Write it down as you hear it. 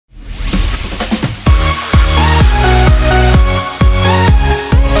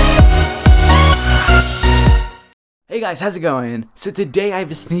Guys, how's it going? So today I have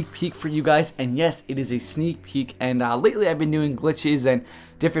a sneak peek for you guys, and yes, it is a sneak peek, and lately I've been doing glitches and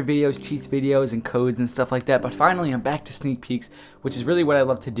different videos, cheats videos and codes and stuff like that, but finally I'm back to sneak peeks, which is really what I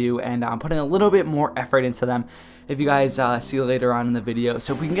love to do, and I'm putting a little bit more effort into them if you guys see later on in the video.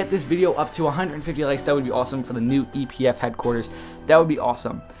 So if we can get this video up to 150 likes, that would be awesome for the new EPF headquarters. That would be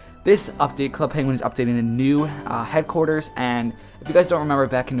awesome. This update, Club Penguin is updating the new headquarters, and if you guys don't remember,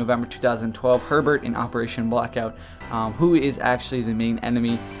 back in November 2012, Herbert in Operation Blackout, who is actually the main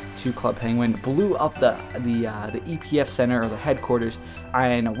enemy to Club Penguin, blew up the EPF center, or the headquarters,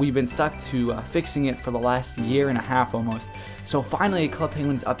 and we've been stuck to fixing it for the last year and a half almost. So finally, Club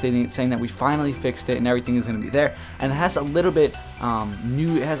Penguin is updating it, saying that we finally fixed it and everything is going to be there, and it has a little bit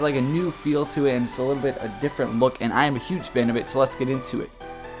new, it has like a new feel to it, and it's a little bit a different look, and I am a huge fan of it, so let's get into it.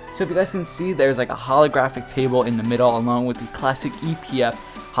 So if you guys can see, there's like a holographic table in the middle, along with the classic EPF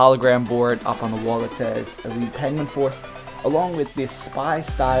hologram board up on the wall that says Elite Penguin Force, along with this spy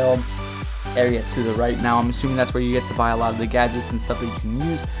style area to the right. Now I'm assuming that's where you get to buy a lot of the gadgets and stuff that you can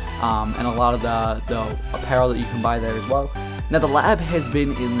use, and a lot of the apparel that you can buy there as well. Now the lab has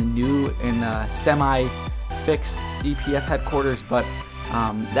been in the semi-fixed EPF headquarters, but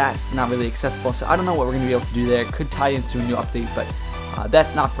that's not really accessible, so I don't know what we're going to be able to do there. It could tie into a new update, but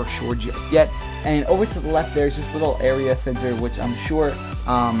that's not for sure just yet. And over to the left, there's this little area center, which I'm sure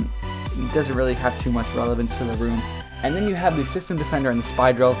doesn't really have too much relevance to the room. And then you have the System Defender and the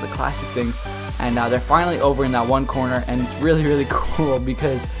Spy Drills, the classic things, and they're finally over in that one corner, and it's really, really cool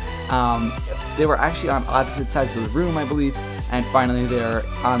because they were actually on opposite sides of the room, I believe, and finally they're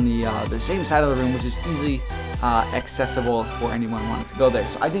on the same side of the room, which is easily accessible for anyone wanting to go there.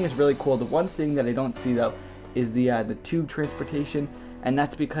 So I think it's really cool. The one thing that I don't see, though, is the tube transportation, and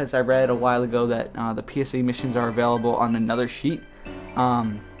that's because I read a while ago that the PSA missions are available on another sheet,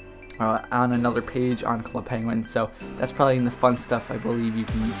 on another page on Club Penguin, so that's probably in the fun stuff. I believe you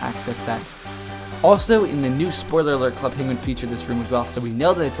can access that. Also, in the new spoiler alert, Club Penguin featured this room as well, so we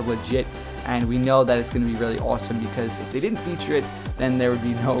know that it's legit, and we know that it's going to be really awesome, because if they didn't feature it, then there would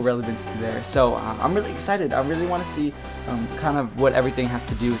be no relevance to there. So I'm really excited. I really want to see kind of what everything has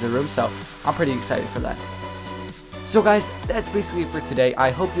to do with the room, so I'm pretty excited for that. So guys, that's basically it for today. I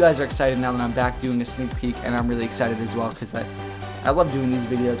hope you guys are excited now that I'm back doing a sneak peek, and I'm really excited as well because I love doing these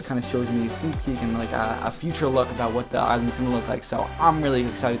videos. It kind of shows me a sneak peek and like a future look about what the island's going to look like. So I'm really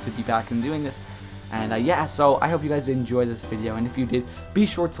excited to be back and doing this. And yeah, so I hope you guys enjoyed this video, and if you did, be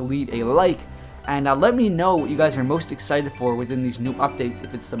sure to leave a like, and let me know what you guys are most excited for within these new updates.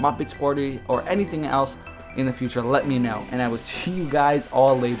 If it's the Muppets party or anything else in the future, let me know, and I will see you guys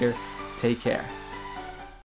all later. Take care.